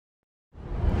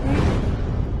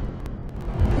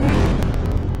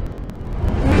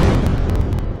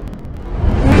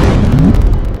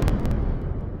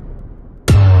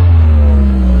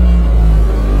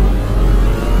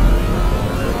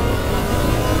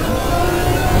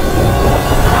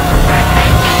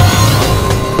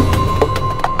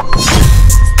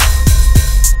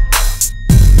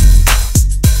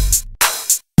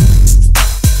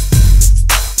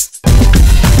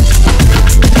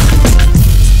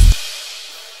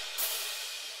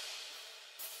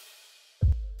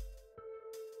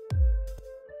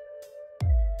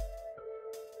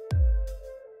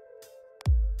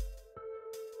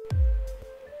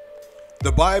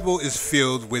The Bible is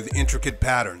filled with intricate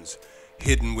patterns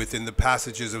hidden within the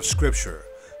passages of Scripture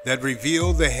that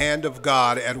reveal the hand of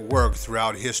God at work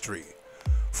throughout history.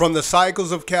 From the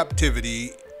cycles of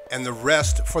captivity and the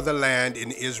rest for the land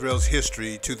in Israel's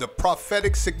history to the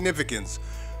prophetic significance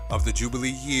of the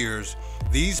Jubilee years,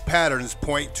 these patterns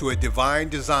point to a divine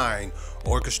design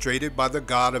orchestrated by the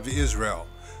God of Israel.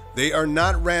 They are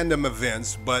not random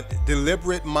events, but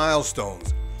deliberate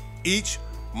milestones, each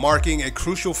marking a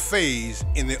crucial phase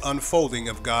in the unfolding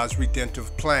of God's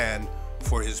redemptive plan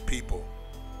for His people.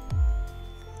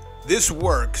 This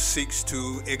work seeks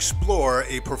to explore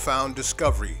a profound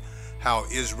discovery: how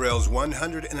Israel's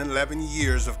 111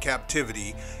 years of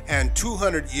captivity and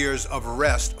 200 years of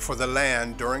rest for the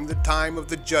land during the time of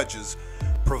the Judges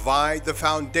provide the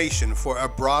foundation for a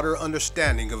broader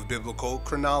understanding of biblical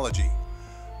chronology.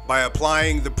 By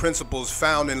applying the principles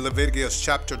found in Leviticus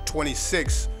chapter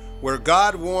 26, where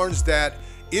God warns that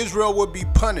Israel would be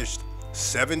punished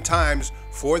 7 times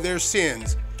for their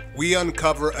sins, we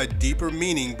uncover a deeper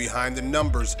meaning behind the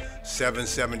numbers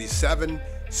 777,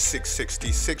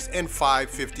 666, and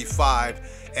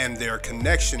 555, and their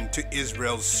connection to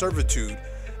Israel's servitude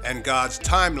and God's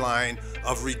timeline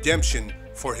of redemption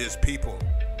for His people.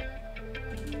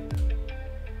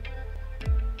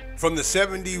 From the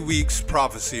 70 weeks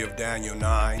prophecy of Daniel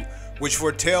 9, which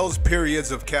foretells periods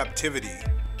of captivity,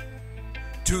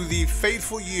 to the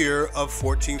faithful year of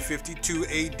 1452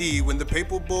 AD, when the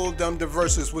papal bull Dum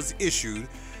Diversas was issued,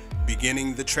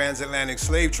 beginning the transatlantic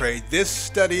slave trade, this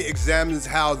study examines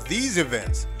how these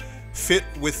events fit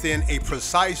within a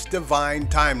precise divine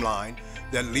timeline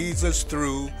that leads us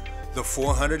through the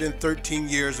 413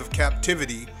 years of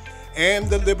captivity and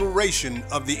the liberation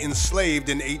of the enslaved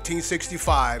in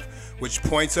 1865, which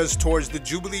points us towards the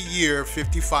Jubilee year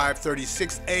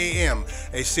 5536 AM,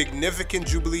 a significant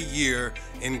Jubilee year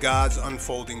in God's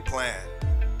unfolding plan.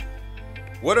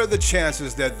 What are the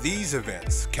chances that these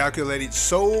events, calculated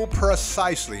so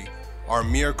precisely, are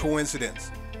mere coincidence?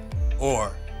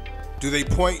 Or do they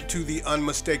point to the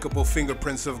unmistakable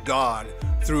fingerprints of God?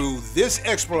 Through this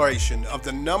exploration of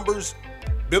the numbers,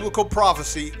 biblical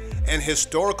prophecy, and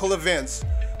historical events,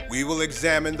 we will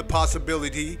examine the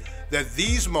possibility that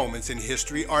these moments in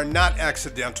history are not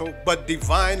accidental, but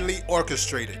divinely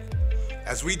orchestrated.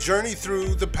 As we journey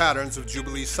through the patterns of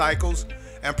Jubilee cycles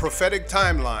and prophetic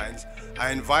timelines,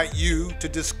 I invite you to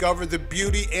discover the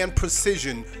beauty and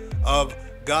precision of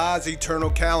God's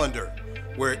eternal calendar,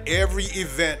 where every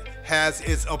event has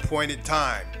its appointed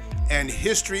time, and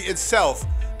history itself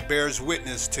bears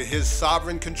witness to His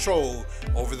sovereign control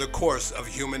over the course of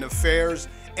human affairs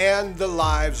and the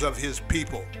lives of His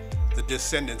people, the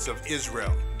descendants of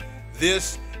Israel.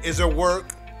 This is a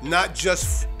work not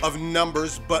just of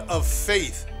numbers, but of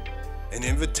faith, an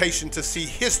invitation to see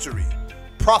history,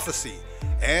 prophecy,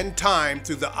 and time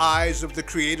through the eyes of the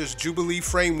Creator's Jubilee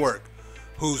framework,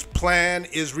 whose plan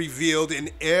is revealed in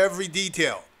every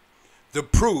detail. The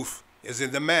proof is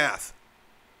in the math.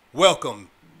 Welcome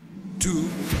to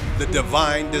the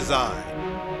divine design.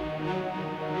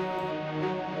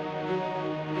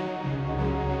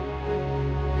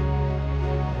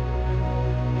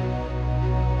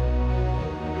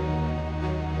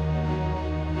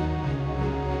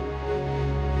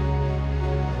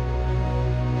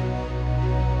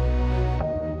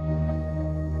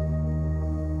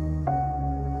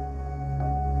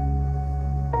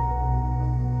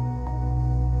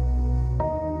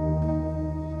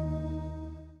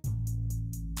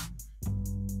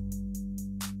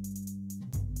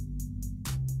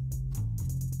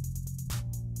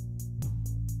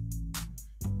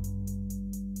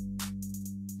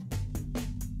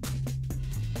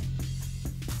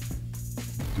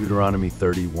 Deuteronomy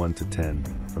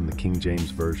 30:1-10 from the King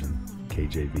James Version,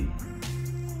 KJV.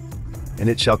 And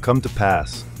it shall come to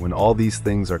pass, when all these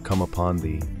things are come upon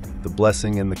thee, the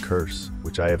blessing and the curse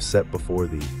which I have set before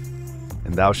thee,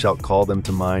 and thou shalt call them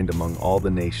to mind among all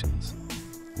the nations,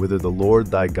 whither the Lord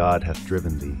thy God hath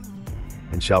driven thee,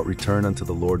 and shalt return unto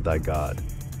the Lord thy God,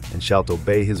 and shalt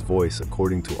obey His voice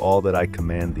according to all that I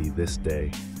command thee this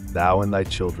day, thou and thy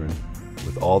children,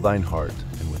 with all thine heart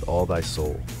and with all thy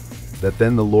soul. That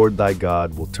then the Lord thy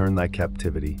God will turn thy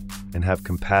captivity, and have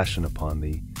compassion upon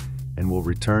thee, and will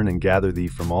return and gather thee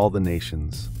from all the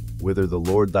nations, whither the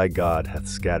Lord thy God hath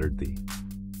scattered thee.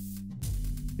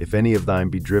 If any of thine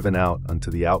be driven out unto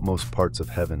the outmost parts of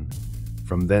heaven,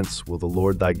 from thence will the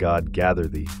Lord thy God gather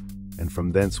thee, and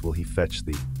from thence will He fetch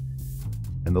thee.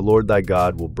 And the Lord thy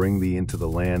God will bring thee into the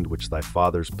land which thy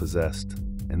fathers possessed,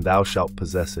 and thou shalt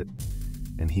possess it,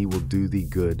 and He will do thee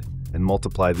good, and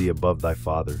multiply thee above thy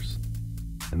fathers.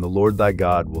 And the Lord thy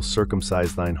God will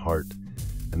circumcise thine heart,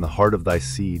 and the heart of thy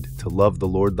seed, to love the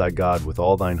Lord thy God with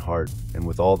all thine heart and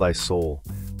with all thy soul,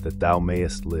 that thou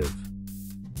mayest live.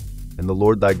 And the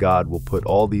Lord thy God will put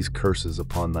all these curses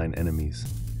upon thine enemies,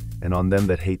 and on them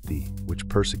that hate thee, which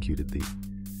persecuted thee.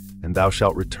 And thou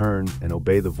shalt return and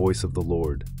obey the voice of the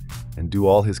Lord, and do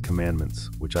all his commandments,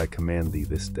 which I command thee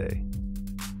this day.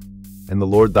 And the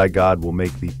Lord thy God will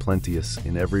make thee plenteous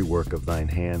in every work of thine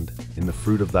hand, in the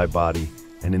fruit of thy body,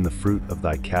 and in the fruit of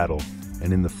thy cattle,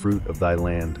 and in the fruit of thy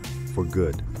land, for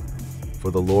good.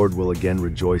 For the Lord will again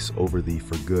rejoice over thee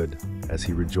for good, as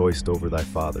he rejoiced over thy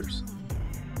fathers.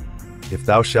 If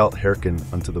thou shalt hearken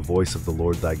unto the voice of the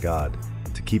Lord thy God,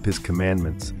 to keep his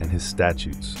commandments and his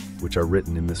statutes, which are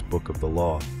written in this book of the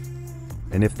law,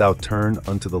 and if thou turn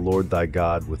unto the Lord thy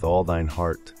God with all thine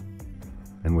heart,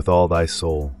 and with all thy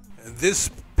soul. This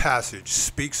passage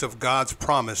speaks of God's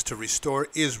promise to restore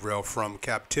Israel from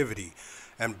captivity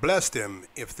and bless them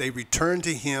if they return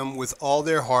to him with all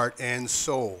their heart and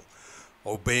soul,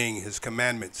 obeying his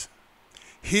commandments.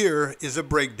 Here is a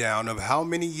breakdown of how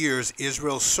many years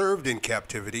Israel served in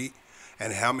captivity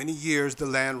and how many years the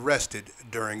land rested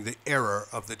during the era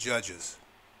of the judges.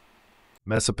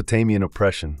 Mesopotamian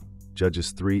oppression,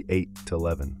 Judges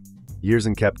 3:8-11. Years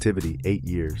in captivity, 8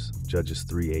 years, Judges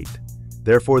 3:8.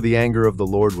 Therefore the anger of the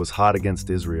Lord was hot against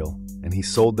Israel, and he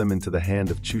sold them into the hand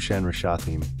of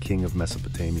Chushan-Rishathaim, king of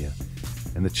Mesopotamia.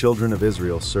 And the children of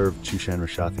Israel served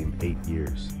Chushan-Rishathaim 8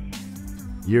 years.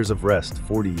 Years of rest,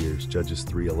 40 years, Judges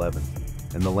 3:11.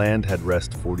 And the land had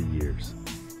rest 40 years.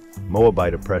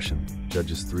 Moabite oppression,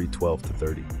 Judges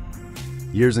 3:12-30.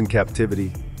 Years in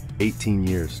captivity, 18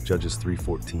 years, Judges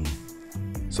 3:14.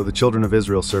 So the children of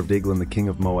Israel served Eglon the king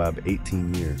of Moab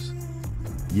 18 years.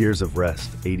 Years of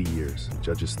rest, 80 years,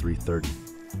 Judges 3:30.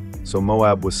 So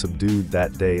Moab was subdued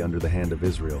that day under the hand of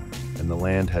Israel, and the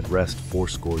land had rest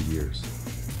 80 years.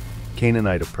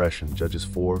 Canaanite oppression, Judges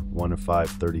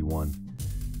 4:1-5-31.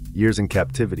 Years in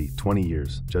captivity, 20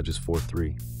 years, Judges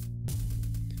 4:3.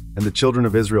 And the children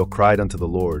of Israel cried unto the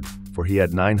Lord, for he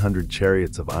had 900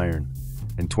 chariots of iron,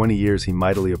 and 20 years he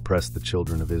mightily oppressed the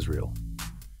children of Israel.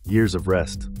 Years of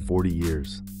rest, 40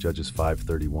 years, Judges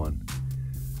 5:31.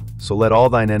 So let all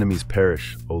thine enemies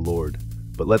perish, O Lord,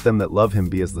 but let them that love him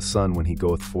be as the sun when he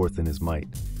goeth forth in his might.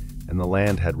 And the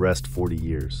land had rest 40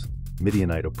 years.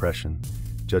 Midianite oppression,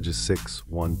 Judges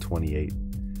 6:1-28.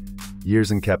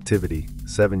 Years in captivity,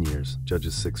 7 years,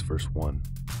 Judges 6:1.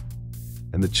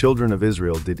 And the children of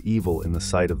Israel did evil in the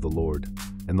sight of the Lord,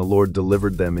 and the Lord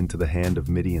delivered them into the hand of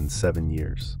Midian 7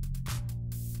 years.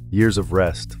 Years of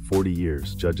rest, 40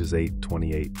 years, Judges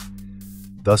 8:28.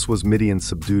 Thus was Midian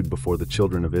subdued before the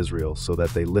children of Israel, so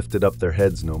that they lifted up their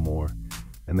heads no more,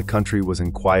 and the country was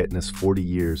in quietness 40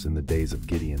 years in the days of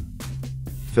Gideon.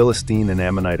 Philistine and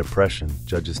Ammonite oppression,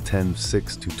 Judges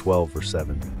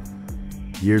 10:6-12-7.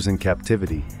 Years in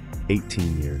captivity,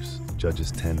 18 years,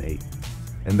 Judges 10:8.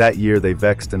 And that year they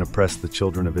vexed and oppressed the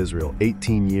children of Israel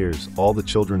 18 years, all the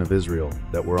children of Israel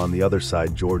that were on the other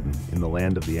side Jordan, in the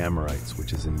land of the Amorites,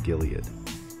 which is in Gilead.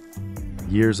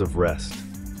 Years of rest.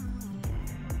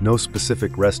 No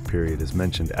specific rest period is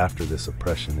mentioned after this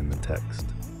oppression in the text.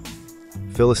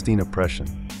 Philistine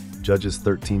oppression, Judges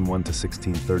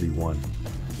 13:1-16-31.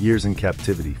 Years in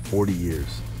captivity, 40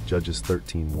 years, Judges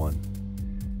 13:1.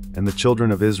 And the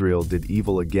children of Israel did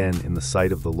evil again in the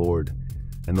sight of the Lord,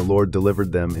 and the Lord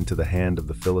delivered them into the hand of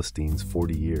the Philistines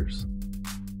 40 years.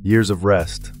 Years of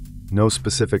rest. No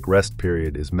specific rest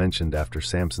period is mentioned after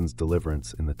Samson's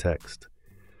deliverance in the text.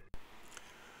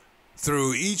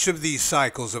 Through each of these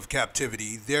cycles of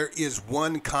captivity, there is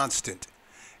one constant.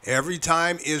 Every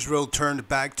time Israel turned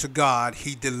back to God,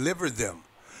 he delivered them,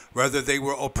 whether they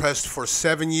were oppressed for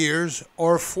 7 years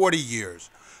or 40 years.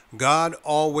 God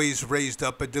always raised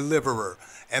up a deliverer,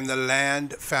 and the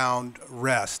land found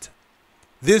rest.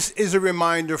 This is a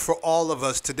reminder for all of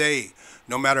us today.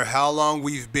 No matter how long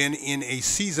we've been in a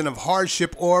season of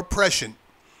hardship or oppression,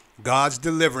 God's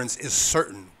deliverance is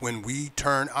certain when we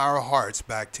turn our hearts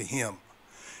back to him.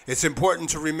 It's important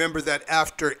to remember that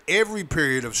after every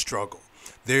period of struggle,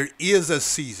 there is a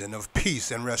season of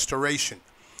peace and restoration.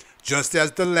 Just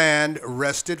as the land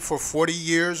rested for 40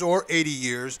 years or 80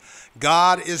 years,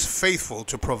 God is faithful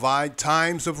to provide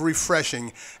times of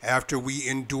refreshing after we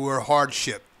endure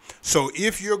hardship. So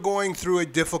if you're going through a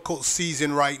difficult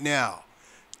season right now,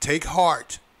 take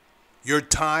heart. Your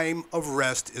time of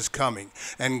rest is coming,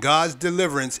 and God's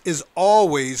deliverance is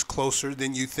always closer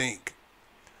than you think.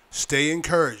 Stay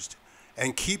encouraged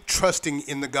and keep trusting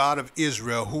in the God of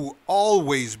Israel, who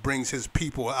always brings his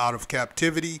people out of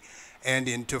captivity and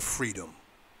into freedom.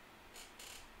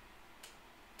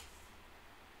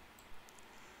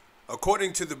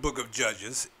 According to the book of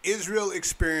Judges, Israel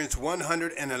experienced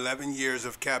 111 years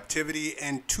of captivity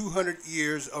and 200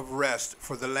 years of rest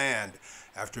for the land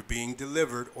after being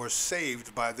delivered or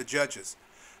saved by the judges.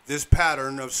 This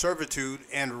pattern of servitude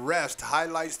and rest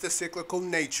highlights the cyclical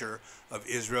nature of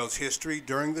Israel's history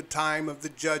during the time of the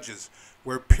judges,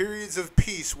 where periods of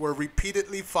peace were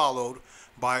repeatedly followed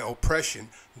by oppression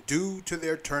due to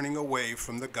their turning away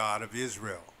from the God of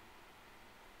Israel.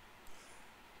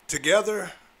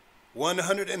 Together,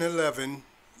 111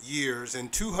 years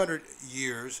and 200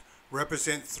 years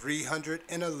represent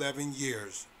 311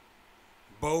 years,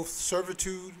 both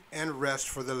servitude and rest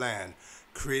for the land,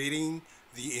 creating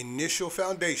the initial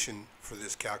foundation for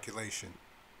this calculation.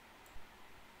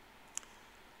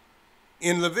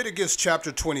 In Leviticus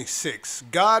chapter 26,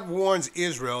 God warns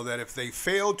Israel that if they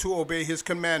fail to obey his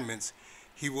commandments,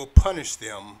 he will punish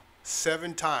them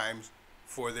 7 times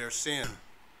for their sin.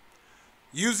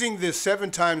 Using this 7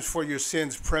 times for your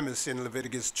sins premise in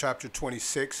Leviticus chapter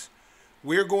 26,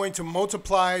 we're going to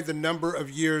multiply the number of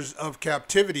years of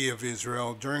captivity of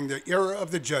Israel during the era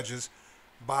of the judges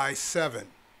by 7.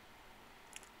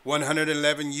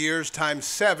 111 years times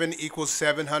 7 equals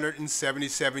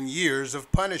 777 years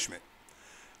of punishment.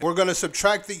 We're going to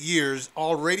subtract the years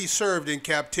already served in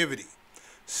captivity.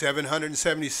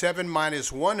 777 minus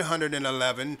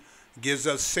 111 gives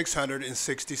us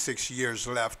 666 years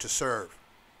left to serve.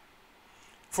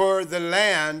 For the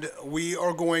land, we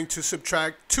are going to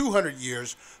subtract 200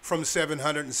 years from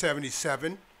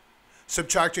 777.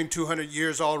 Subtracting 200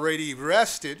 years already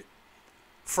rested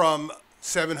from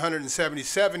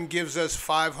 777 gives us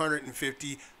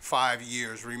 555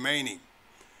 years remaining.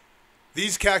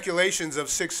 These calculations of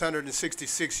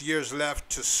 666 years left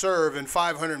to serve and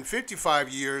 555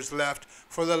 years left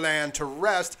for the land to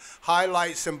rest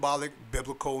highlight symbolic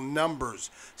biblical numbers.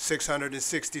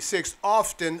 666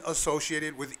 often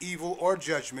associated with evil or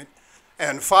judgment,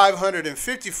 and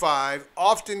 555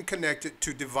 often connected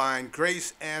to divine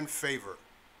grace and favor.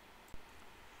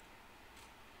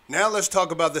 Now let's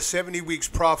talk about the 70 weeks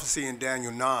prophecy in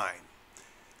Daniel 9.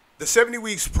 The 70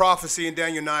 weeks prophecy in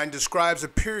Daniel 9 describes a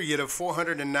period of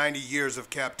 490 years of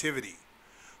captivity.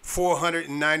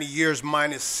 490 years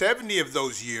minus 70 of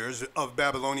those years of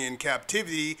Babylonian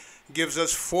captivity gives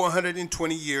us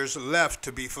 420 years left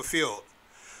to be fulfilled.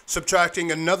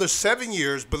 Subtracting another 7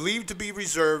 years believed to be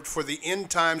reserved for the end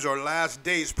times or last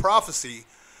days prophecy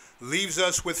leaves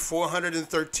us with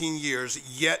 413 years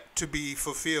yet to be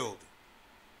fulfilled.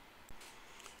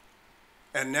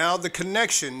 And now the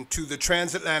connection to the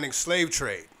transatlantic slave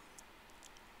trade.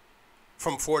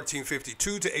 From 1452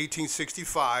 to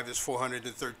 1865 is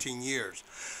 413 years.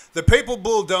 The papal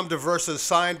bull Dum Diversa,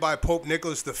 signed by Pope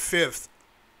Nicholas V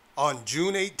on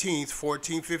June 18,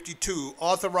 1452,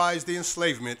 authorized the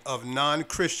enslavement of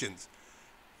non-Christians,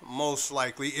 most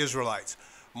likely Israelites,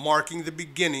 marking the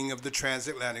beginning of the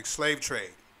transatlantic slave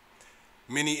trade.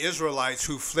 Many Israelites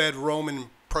who fled Roman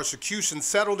persecution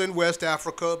settled in West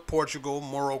Africa, Portugal,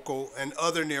 Morocco, and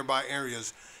other nearby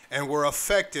areas and were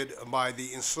affected by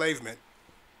the enslavement.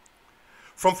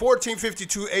 From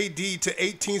 1452 AD to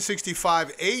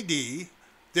 1865 AD,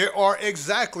 there are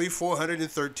exactly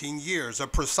 413 years, a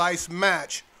precise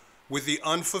match with the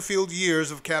unfulfilled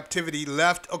years of captivity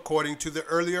left according to the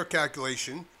earlier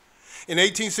calculation. In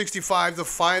 1865, the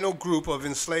final group of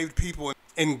enslaved people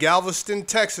in Galveston,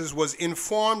 Texas, was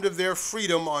informed of their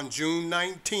freedom on June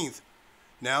 19th,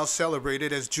 now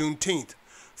celebrated as Juneteenth,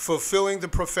 fulfilling the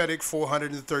prophetic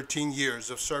 413 years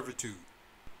of servitude.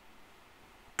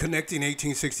 Connecting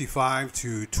 1865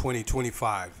 to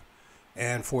 2025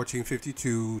 and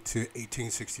 1452 to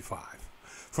 1865.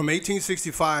 From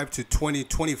 1865 to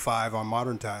 2025, our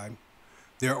modern time,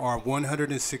 there are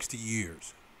 160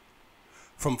 years.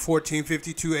 From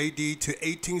 1452 AD to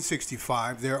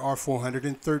 1865, there are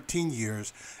 413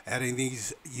 years. Adding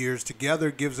these years together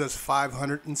gives us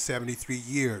 573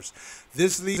 years.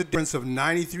 This leaves a difference of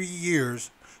 93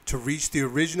 years to reach the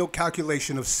original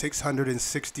calculation of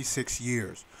 666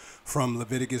 years from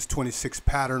Leviticus 26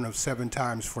 pattern of 7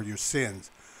 times for your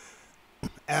sins.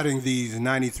 Adding these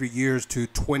 93 years to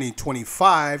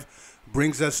 2025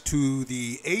 brings us to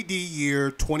the AD year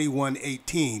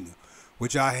 2118,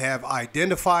 which I have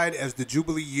identified as the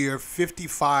Jubilee year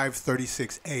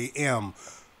 5536 AM,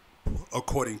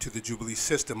 according to the Jubilee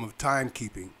system of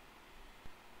timekeeping.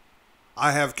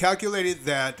 I have calculated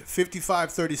that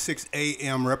 5536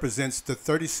 AM represents the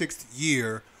 36th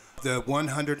year of the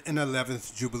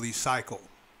 111th Jubilee Cycle,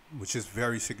 which is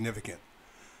very significant.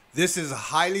 This is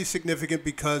highly significant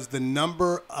because the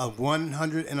number of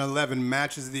 111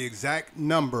 matches the exact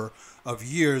number of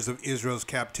years of Israel's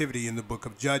captivity in the book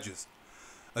of Judges.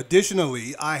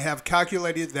 Additionally, I have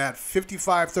calculated that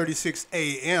 5536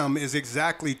 AM is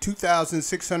exactly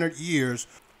 2,600 years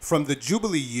from the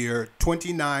Jubilee year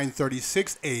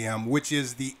 2936 AM, which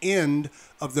is the end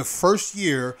of the first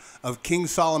year of King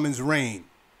Solomon's reign.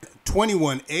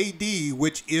 21 AD,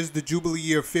 which is the Jubilee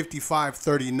year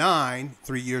 5539,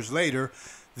 3 years later,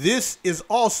 this is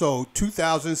also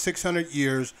 2,600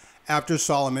 years after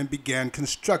Solomon began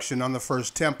construction on the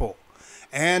first temple,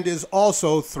 and is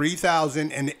also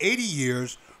 3,080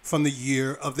 years from the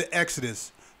year of the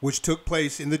Exodus, which took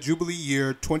place in the Jubilee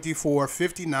year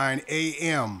 2459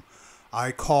 AM.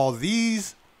 I call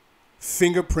these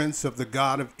fingerprints of the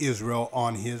God of Israel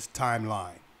on his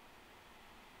timeline.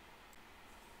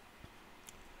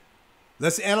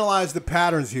 Let's analyze the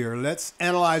patterns here. Let's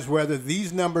analyze whether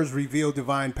these numbers reveal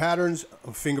divine patterns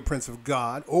of fingerprints of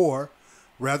God, or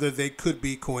rather they could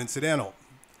be coincidental.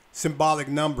 Symbolic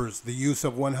numbers, the use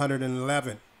of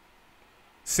 111,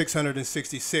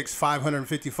 666,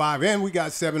 555, and we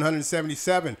got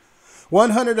 777.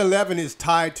 111 is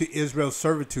tied to Israel's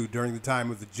servitude during the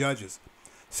time of the judges.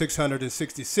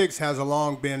 666 has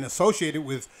long been associated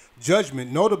with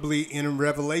judgment, notably in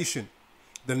Revelation,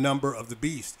 the number of the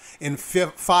beast. And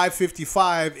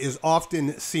 555 is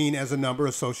often seen as a number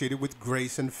associated with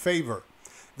grace and favor.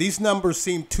 These numbers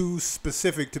seem too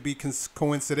specific to be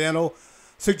coincidental,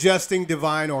 suggesting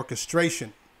divine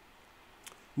orchestration.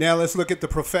 Now let's look at the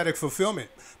prophetic fulfillment.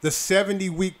 The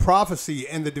 70-week prophecy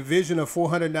and the division of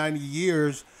 490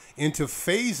 years into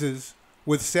phases,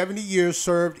 with 70 years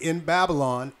served in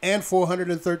Babylon and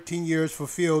 413 years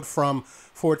fulfilled from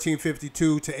 1452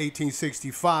 to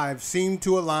 1865, seem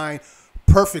to align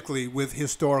perfectly with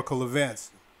historical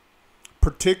events,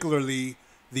 particularly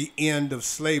the end of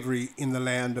slavery in the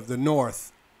land of the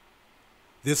North.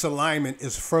 This alignment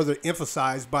is further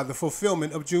emphasized by the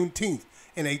fulfillment of Juneteenth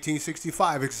in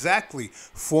 1865, exactly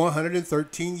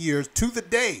 413 years to the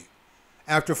day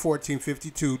after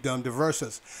 1452 dum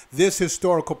diversas. This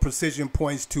historical precision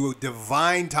points to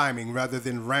divine timing rather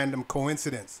than random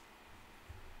coincidence.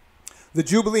 The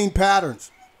Jubilee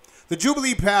patterns. The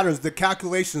Jubilee patterns, the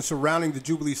calculations surrounding the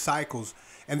Jubilee cycles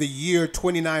and the year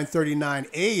 2939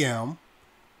 AM,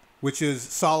 which is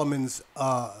Solomon's,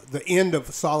 the end of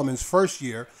Solomon's first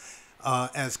year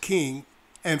as king,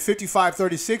 and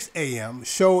 5536 AM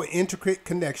show an intricate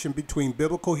connection between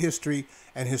biblical history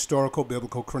and historical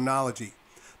biblical chronology.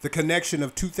 The connection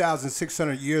of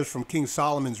 2,600 years from King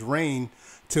Solomon's reign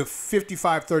to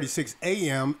 5536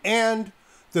 AM and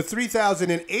the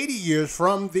 3,080 years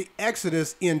from the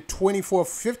Exodus in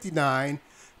 2459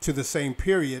 to the same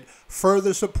period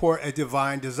further support a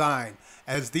divine design,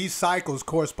 as these cycles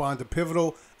correspond to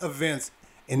pivotal events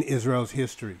in Israel's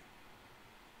history.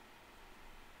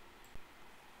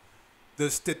 The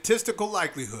statistical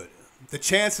likelihood. The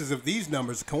chances of these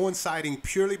numbers coinciding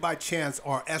purely by chance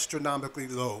are astronomically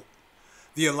low.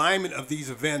 The alignment of these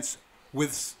events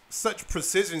with such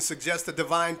precision suggests a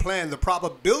divine plan. The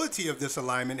probability of this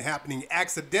alignment happening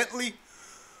accidentally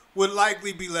would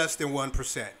likely be less than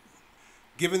 1%.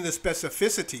 Given the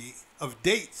specificity of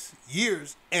dates,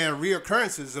 years, and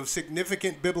reoccurrences of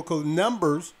significant biblical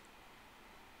numbers,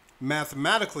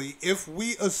 mathematically, if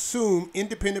we assume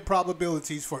independent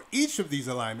probabilities for each of these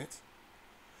alignments,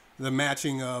 the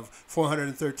matching of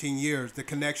 413 years, the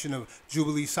connection of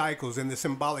Jubilee cycles, and the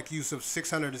symbolic use of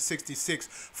 666,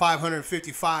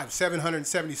 555,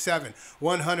 777,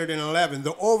 111,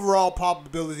 the overall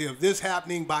probability of this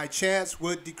happening by chance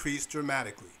would decrease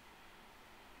dramatically.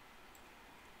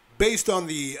 Based on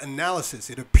the analysis,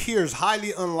 it appears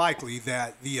highly unlikely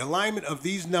that the alignment of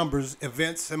these numbers,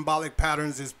 events, symbolic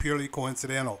patterns is purely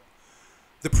coincidental.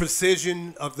 The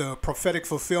precision of the prophetic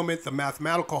fulfillment, the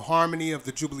mathematical harmony of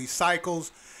the Jubilee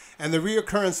cycles, and the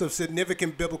reoccurrence of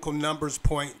significant biblical numbers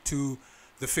point to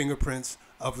the fingerprints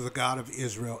of the God of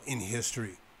Israel in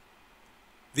history.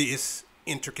 This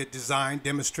intricate design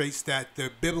demonstrates that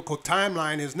the biblical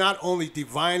timeline is not only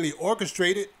divinely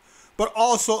orchestrated, but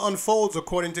also unfolds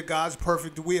according to God's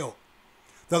perfect will.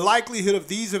 The likelihood of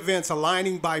these events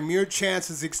aligning by mere chance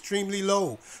is extremely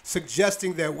low,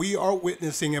 suggesting that we are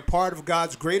witnessing a part of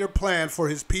God's greater plan for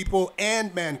his people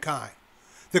and mankind.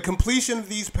 The completion of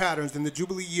these patterns in the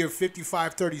Jubilee year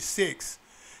 5536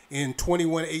 in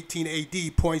 2118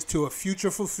 AD points to a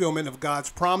future fulfillment of God's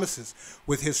promises,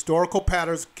 with historical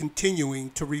patterns continuing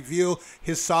to reveal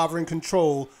his sovereign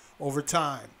control over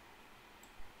time.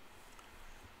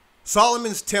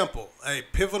 Solomon's Temple, a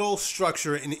pivotal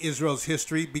structure in Israel's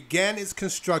history, began its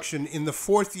construction in the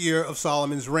 4th year of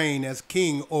Solomon's reign as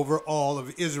king over all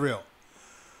of Israel.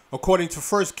 According to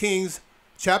 1 Kings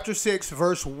chapter 6,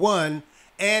 verse 1,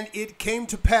 And it came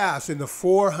to pass in the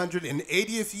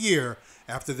 480th year,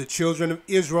 after the children of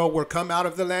Israel were come out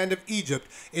of the land of Egypt,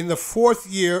 in the 4th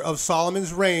year of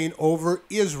Solomon's reign over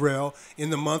Israel, in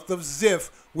the month of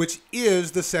Ziph, which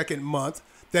is the 2nd month,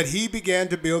 that he began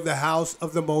to build the house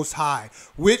of the Most High,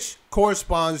 which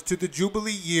corresponds to the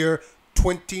Jubilee year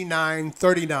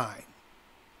 2939.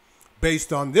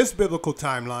 Based on this biblical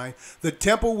timeline, the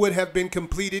temple would have been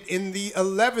completed in the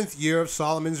 11th year of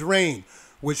Solomon's reign,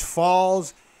 which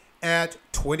falls at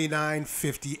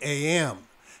 2950 a.m.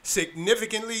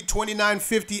 Significantly,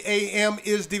 2950 a.m.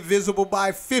 is divisible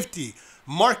by 50,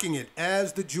 marking it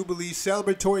as the Jubilee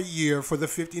celebratory year for the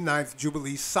 59th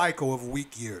Jubilee cycle of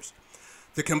week years.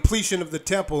 The completion of the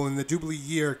temple in the Jubilee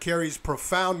year carries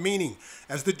profound meaning,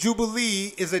 as the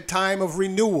Jubilee is a time of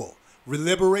renewal,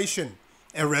 liberation,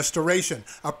 and restoration,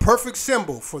 a perfect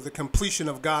symbol for the completion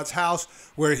of God's house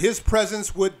where his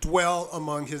presence would dwell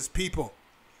among his people.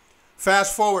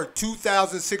 Fast forward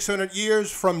 2,600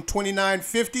 years from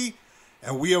 2950,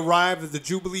 and we arrive at the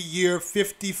Jubilee year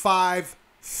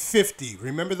 5550.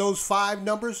 Remember those 5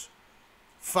 numbers?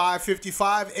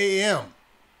 5:55 a.m.,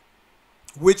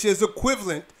 which is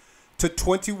equivalent to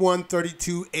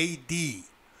 2132 A.D.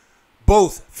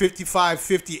 Both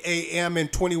 5550 a.m.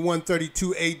 and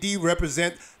 2132 A.D.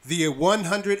 represent the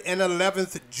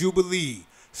 111th Jubilee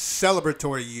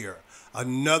celebratory year,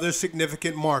 another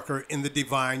significant marker in the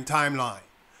divine timeline.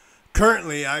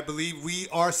 Currently, I believe we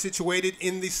are situated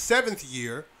in the 7th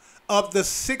year of the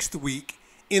 6th week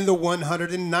in the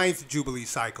 109th Jubilee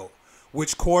cycle,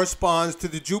 which corresponds to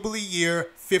the Jubilee year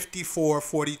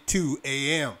 5442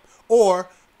 a.m. or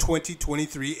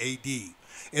 2023 A.D.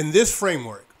 In this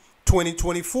framework,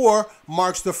 2024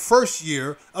 marks the first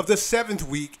year of the 7th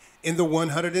week in the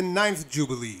 109th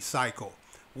Jubilee cycle,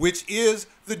 which is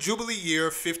the Jubilee year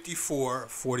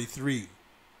 5443.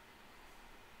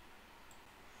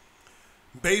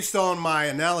 Based on my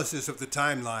analysis of the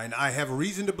timeline, I have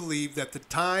reason to believe that the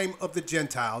time of the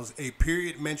Gentiles, a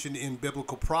period mentioned in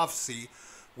biblical prophecy,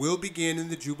 will begin in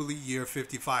the Jubilee year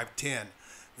 5510.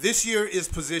 This year is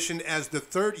positioned as the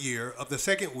 3rd year of the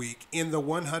 2nd week in the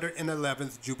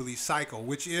 111th Jubilee cycle,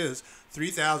 which is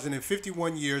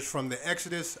 3,051 years from the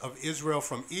exodus of Israel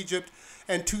from Egypt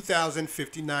and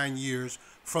 2,059 years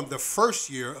from the 1st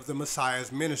year of the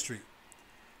Messiah's ministry.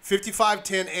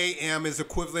 5510 a.m. is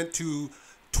equivalent to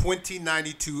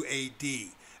 2092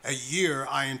 A.D., a year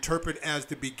I interpret as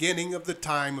the beginning of the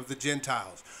time of the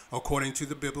Gentiles, according to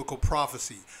the biblical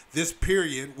prophecy. This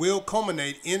period will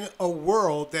culminate in a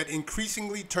world that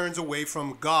increasingly turns away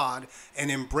from God and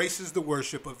embraces the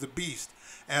worship of the beast,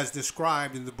 as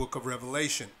described in the book of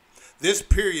Revelation. This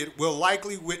period will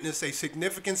likely witness a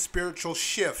significant spiritual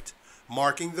shift,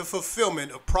 marking the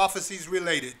fulfillment of prophecies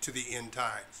related to the end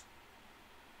times.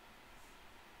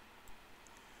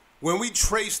 When we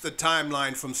trace the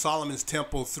timeline from Solomon's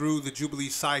temple through the Jubilee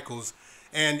cycles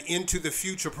and into the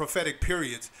future prophetic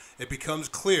periods, it becomes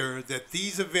clear that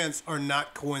these events are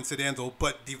not coincidental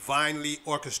but divinely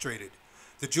orchestrated.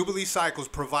 The Jubilee cycles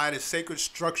provide a sacred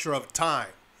structure of time,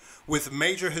 with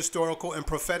major historical and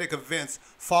prophetic events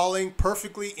falling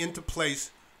perfectly into place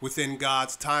within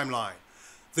God's timeline.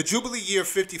 The Jubilee year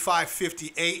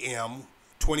 5550 a.m.,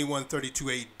 2132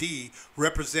 A.D.,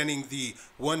 representing the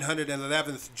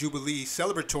 111th Jubilee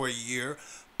celebratory year,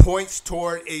 points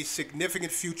toward a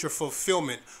significant future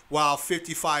fulfillment, while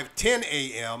 5510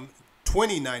 a.m.,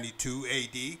 2092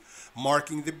 A.D.,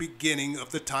 marking the beginning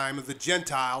of the time of the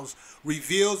Gentiles,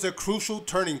 reveals a crucial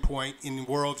turning point in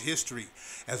world history.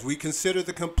 As we consider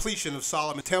the completion of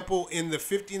Solomon's temple in the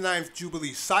 59th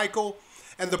Jubilee cycle,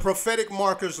 and the prophetic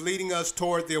markers leading us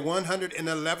toward the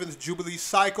 111th Jubilee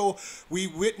cycle, we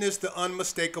witness the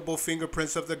unmistakable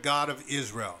fingerprints of the God of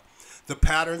Israel. The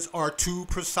patterns are too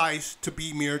precise to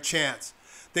be mere chance.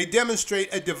 They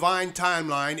demonstrate a divine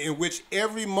timeline in which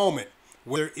every moment,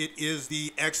 whether it is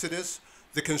the Exodus,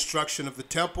 the construction of the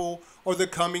temple, or the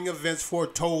coming events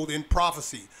foretold in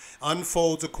prophecy,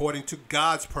 unfolds according to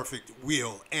God's perfect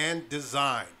will and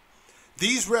design.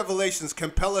 These revelations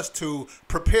compel us to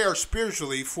prepare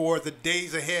spiritually for the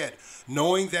days ahead,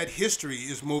 knowing that history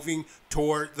is moving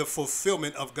toward the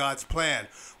fulfillment of God's plan,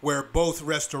 where both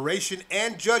restoration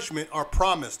and judgment are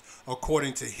promised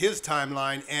according to his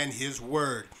timeline and his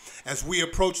word. As we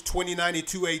approach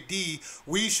 2092 AD,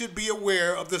 we should be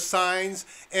aware of the signs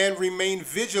and remain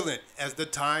vigilant as the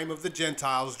time of the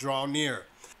Gentiles draw near,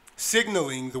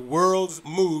 signaling the world's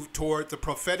move toward the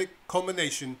prophetic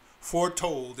culmination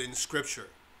foretold in Scripture.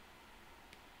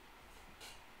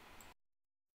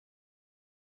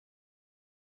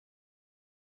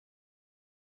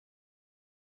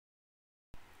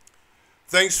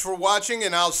 Thanks for watching,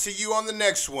 and I'll see you on the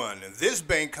next one. This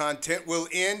bank content will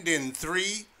end in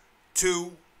 3,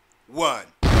 2, 1.